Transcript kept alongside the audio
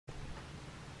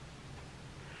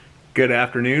Good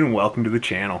afternoon and welcome to the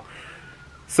channel.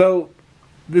 So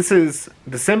this is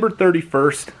December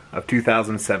 31st of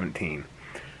 2017.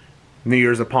 New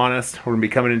Year's upon us. We're going to be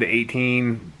coming into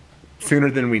 18 sooner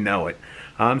than we know it.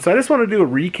 So I just want to do a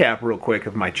recap real quick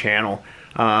of my channel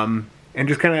and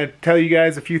just kind of tell you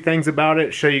guys a few things about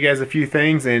it, show you guys a few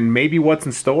things, and maybe what's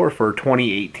in store for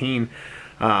 2018.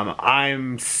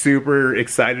 I'm super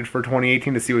excited for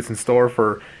 2018 to see what's in store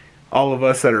for all of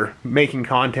us that are making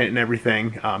content and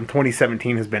everything.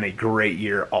 2017 has been a great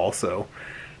year also.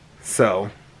 So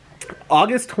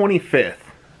August 25th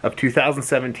of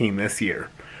 2017 this year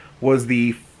was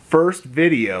the first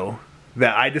video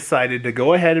that I decided to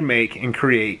go ahead and make and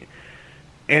create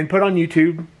and put on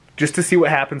YouTube just to see what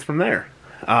happens from there.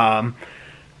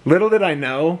 Little did I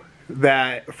know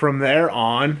that from there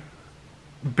on,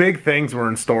 big things were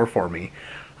in store for me.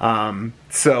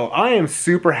 So I am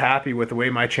super happy with the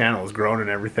way my channel has grown and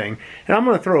everything. And I'm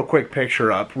going to throw a quick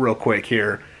picture up real quick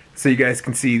here so you guys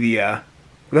can see the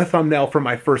thumbnail for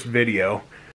my first video.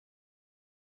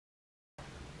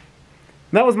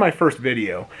 That was my first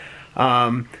video.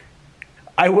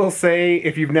 I will say,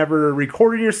 if you've never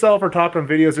recorded yourself or talked on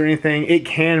videos or anything, it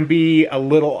can be a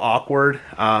little awkward.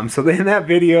 So in that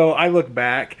video, I look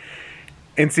back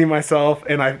and see myself,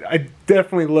 and I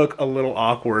definitely look a little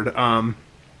awkward.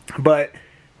 But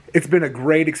it's been a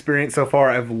great experience so far.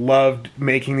 I've loved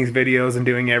making these videos and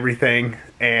doing everything,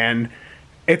 and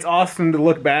it's awesome to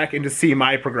look back and to see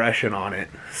my progression on it.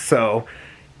 So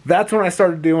that's when I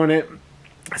started doing it.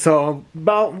 So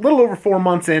about a little over 4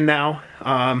 months in now.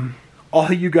 All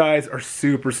of you guys are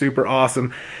super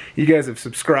awesome. You guys have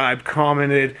subscribed,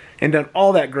 commented, and done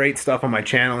all that great stuff on my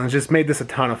channel, and just made this a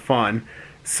ton of fun.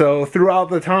 So throughout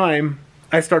the time,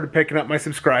 I started picking up my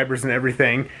subscribers and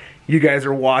everything. You guys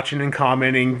are watching and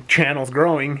commenting, channel's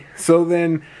growing. So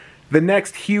then the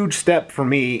next huge step for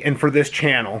me and for this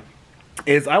channel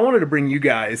is I wanted to bring you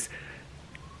guys,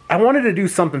 I wanted to do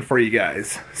something for you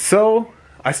guys. So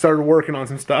I started working on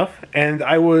some stuff, and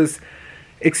I was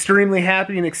extremely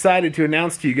happy and excited to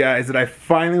announce to you guys that I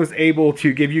finally was able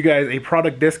to give you guys a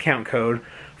product discount code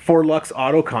for Lux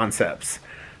Auto Concepts.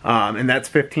 And that's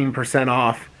 15%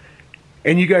 off.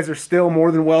 And you guys are still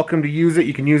more than welcome to use it.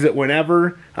 You can use it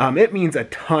whenever. It means a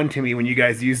ton to me when you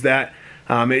guys use that.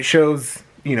 It shows,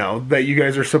 you know, that you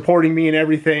guys are supporting me and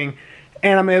everything.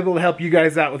 And I'm able to help you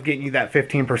guys out with getting you that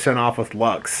 15% off with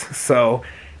Lux. So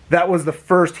that was the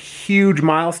first huge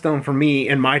milestone for me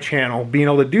and my channel, being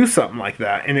able to do something like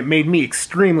that. And it made me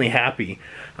extremely happy.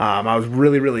 I was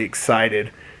really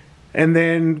excited. And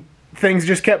then things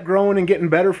just kept growing and getting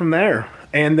better from there.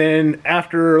 And then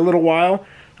after a little while,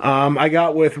 I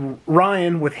got with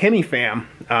Ryan with HemiFam,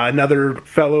 another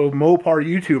fellow Mopar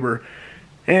YouTuber,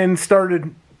 and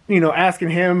started, you know, asking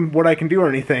him what I can do or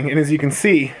anything. And as you can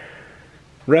see,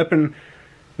 repping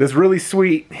this really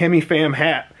sweet HemiFam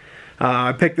hat.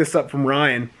 I picked this up from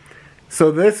Ryan.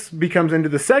 So this becomes into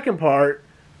the second part,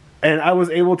 and I was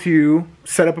able to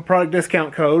set up a product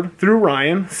discount code through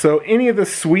Ryan. So any of the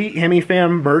sweet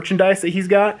HemiFam merchandise that he's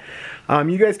got,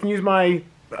 you guys can use my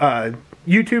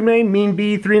YouTube name,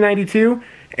 MeanB392,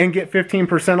 and get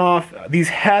 15% off. These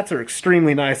hats are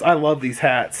extremely nice. I love these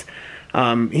hats.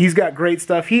 He's got great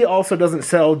stuff. He also doesn't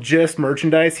sell just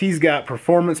merchandise. He's got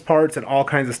performance parts and all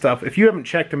kinds of stuff. If you haven't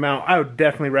checked him out, I would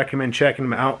definitely recommend checking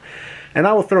him out. And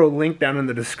I will throw a link down in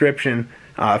the description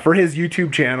for his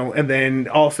YouTube channel. And then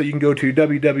also you can go to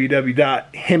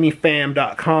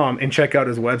www.hemifam.com and check out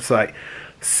his website.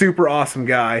 Super awesome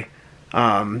guy.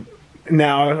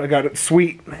 Now I got a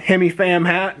sweet HemiFam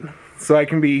hat, so I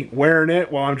can be wearing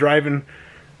it while I'm driving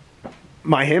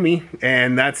my Hemi,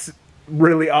 and that's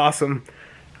really awesome.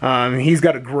 He's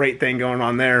got a great thing going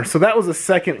on there. So that was the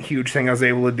second huge thing I was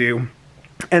able to do.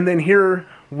 And then here,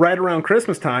 right around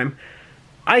Christmas time,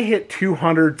 I hit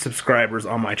 200 subscribers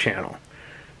on my channel.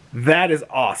 That is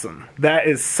awesome. That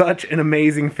is such an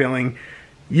amazing feeling.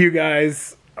 You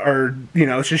guys are, you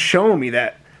know, it's just showing me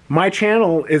that my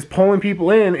channel is pulling people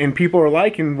in and people are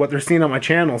liking what they're seeing on my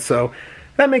channel. So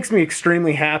that makes me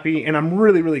extremely happy, and I'm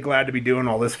really glad to be doing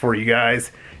all this for you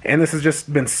guys. And this has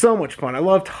just been so much fun. I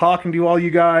love talking to all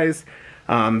you guys,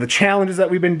 the challenges that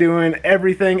we've been doing,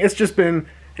 everything. It's just been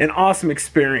an awesome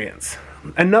experience.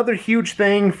 Another huge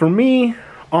thing for me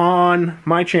on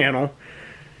my channel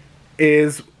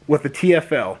is with the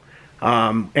TFL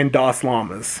and DOS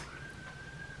Llamas.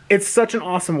 It's such an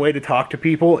awesome way to talk to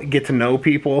people, get to know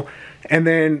people, and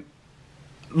then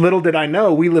little did I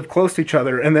know, we live close to each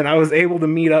other, and then I was able to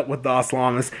meet up with DOS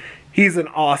Llamas. He's an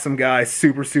awesome guy,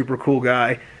 super cool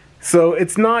guy. So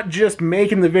it's not just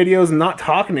making the videos and not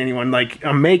talking to anyone. Like,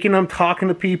 I'm making them, talking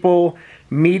to people,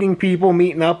 meeting people,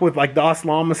 meeting up with like Das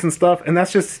Lamas and stuff, and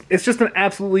it's just an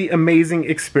absolutely amazing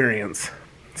experience.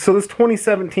 So this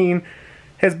 2017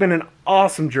 has been an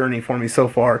awesome journey for me so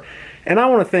far, and I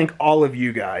want to thank all of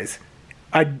you guys.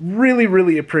 I really,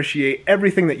 really appreciate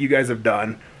everything that you guys have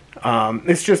done.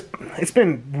 It's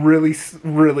been really,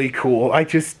 really cool. I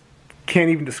just can't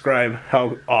even describe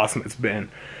how awesome it's been.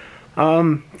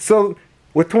 So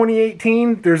with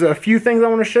 2018, there's a few things I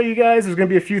want to show you guys. There's going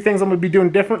to be a few things I'm going to be doing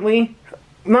differently.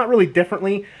 Not really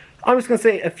differently. I'm just going to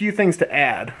say a few things to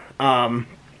add.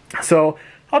 So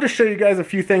I'll just show you guys a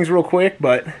few things real quick,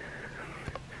 but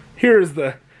here's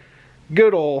the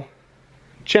good old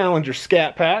Challenger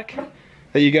Scat Pack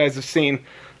that you guys have seen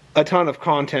a ton of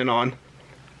content on.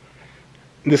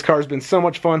 This car's been so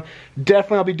much fun.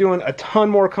 Definitely I'll be doing a ton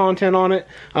more content on it.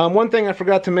 One thing I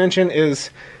forgot to mention is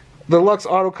the Lux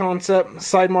Auto Concept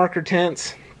side marker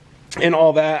tents and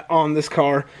all that on this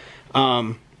car.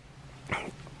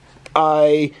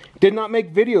 I did not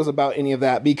make videos about any of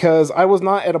that because I was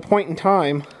not at a point in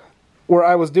time where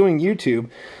I was doing YouTube.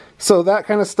 So that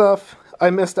kind of stuff I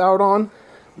missed out on.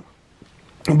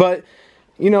 But,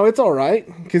 you know, it's alright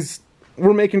because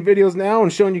we're making videos now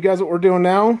and showing you guys what we're doing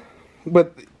now.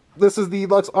 But this is the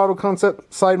Lux Auto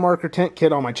Concept side marker tent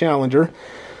kit on my Challenger,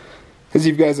 as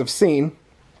you guys have seen.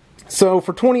 So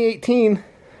for 2018,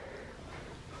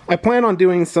 I plan on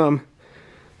doing some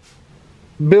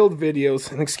build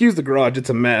videos, and excuse the garage,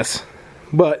 it's a mess,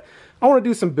 but I want to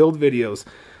do some build videos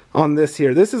on this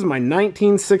here. This is my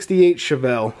 1968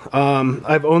 Chevelle.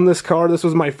 I've owned this car. This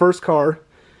was my first car,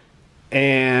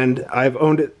 and I've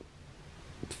owned it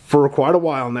for quite a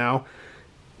while now,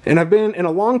 and I've been in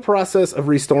a long process of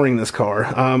restoring this car.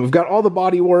 I've got all the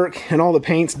body work and all the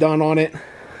paints done on it.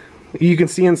 You can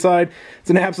see inside it's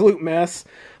an absolute mess.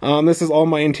 This is all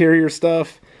my interior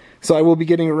stuff. So I will be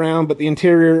getting around, but the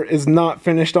interior is not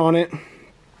finished on it.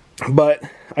 But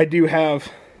I do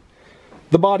have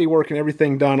the body work and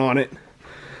everything done on it.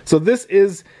 So this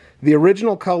is the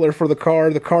original color for the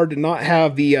car. The car did not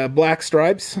have the black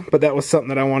stripes, but that was something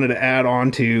that I wanted to add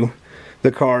on to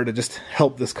the car to just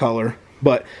help this color.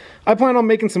 But I plan on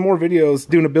making some more videos,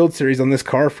 doing a build series on this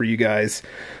car for you guys.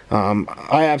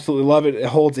 I absolutely love it. It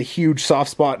holds a huge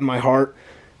soft spot in my heart.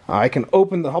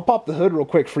 I'll pop the hood real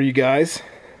quick for you guys,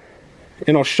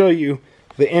 and I'll show you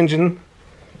the engine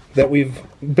that we've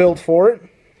built for it.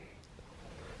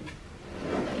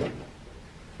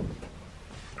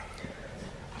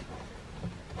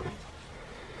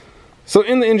 So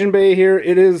in the engine bay here,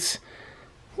 it is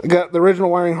got the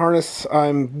original wiring harness.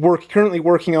 I'm currently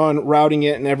working on routing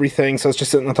it and everything, so it's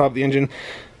just sitting on top of the engine.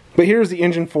 But here's the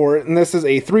engine for it, and this is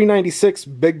a 396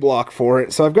 big block for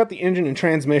it. So I've got the engine and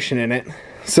transmission in it.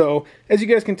 So as you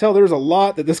guys can tell, there's a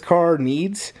lot that this car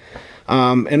needs.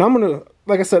 And I'm gonna,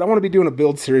 like I said, I want to be doing a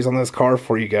build series on this car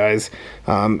for you guys.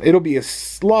 It'll be a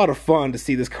lot of fun to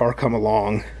see this car come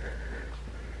along.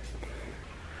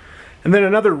 And then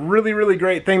another really, really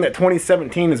great thing that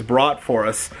 2017 has brought for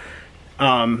us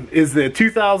is the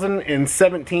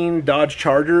 2017 Dodge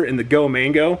Charger in the Go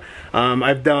Mango.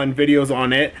 I've done videos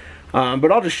on it,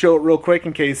 but I'll just show it real quick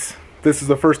in case this is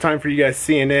the first time for you guys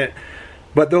seeing it.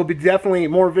 But there'll be definitely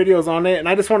more videos on it, and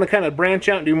I just want to kind of branch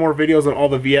out and do more videos on all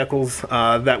the vehicles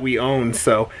that we own.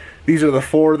 So these are the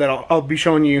four that I'll be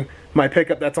showing you. My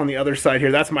pickup that's on the other side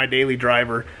here, that's my daily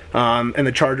driver, and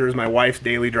the Charger is my wife's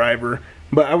daily driver.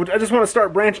 But I just want to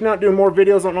start branching out, doing more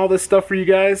videos on all this stuff for you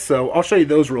guys, so I'll show you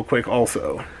those real quick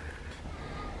also.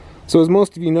 So as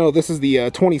most of you know, this is the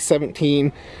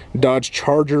 2017 Dodge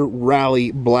Charger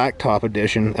Rally Blacktop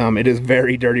Edition. It is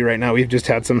very dirty right now. We've just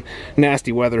had some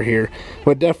nasty weather here,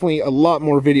 but definitely a lot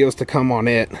more videos to come on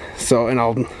it. So,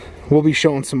 and we'll be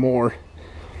showing some more.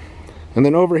 And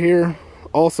then over here,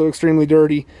 also extremely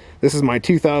dirty, this is my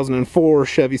 2004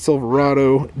 Chevy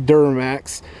Silverado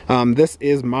Duramax. This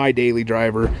is my daily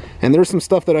driver, and there's some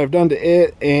stuff that I've done to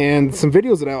it and some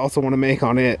videos that I also want to make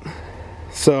on it.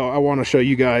 So I want to show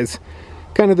you guys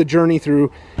kind of the journey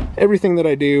through everything that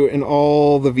I do and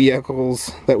all the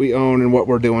vehicles that we own and what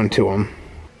we're doing to them.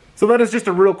 So that is just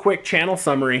a real quick channel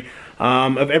summary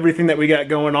of everything that we got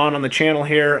going on the channel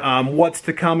here. What's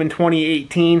to come in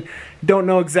 2018, don't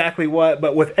know exactly what,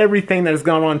 but with everything that has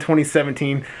gone on in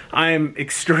 2017, I am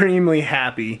extremely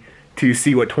happy to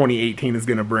see what 2018 is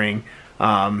going to bring.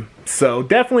 So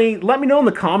definitely let me know in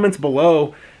the comments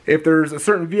below if there's a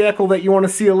certain vehicle that you want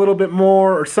to see a little bit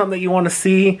more, or something that you want to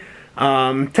see.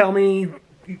 Tell me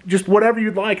just whatever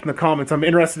you'd like in the comments. I'm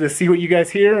interested to see what you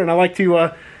guys hear, and I like to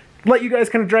let you guys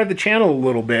kind of drive the channel a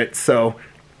little bit. So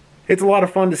it's a lot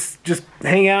of fun to just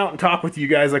hang out and talk with you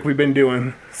guys like we've been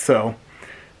doing. So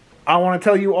I want to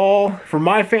tell you all, from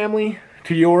my family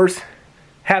to yours,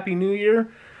 Happy New Year.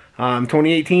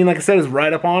 2018, like I said, is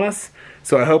right up on us.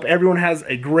 So I hope everyone has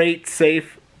a great,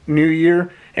 safe New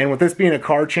Year. And with this being a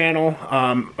car channel,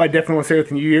 I definitely want to say with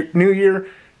the New Year,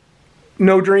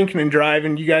 no drinking and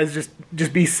driving. You guys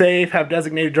just be safe. Have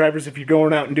designated drivers if you're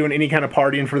going out and doing any kind of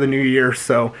partying for the New Year.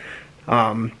 So,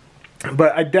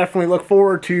 but I definitely look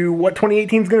forward to what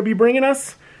 2018 is going to be bringing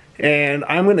us. And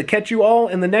I'm going to catch you all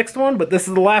in the next one. But this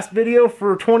is the last video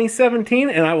for 2017.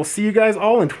 And I will see you guys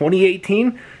all in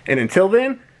 2018. And until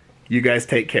then, you guys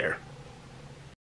take care.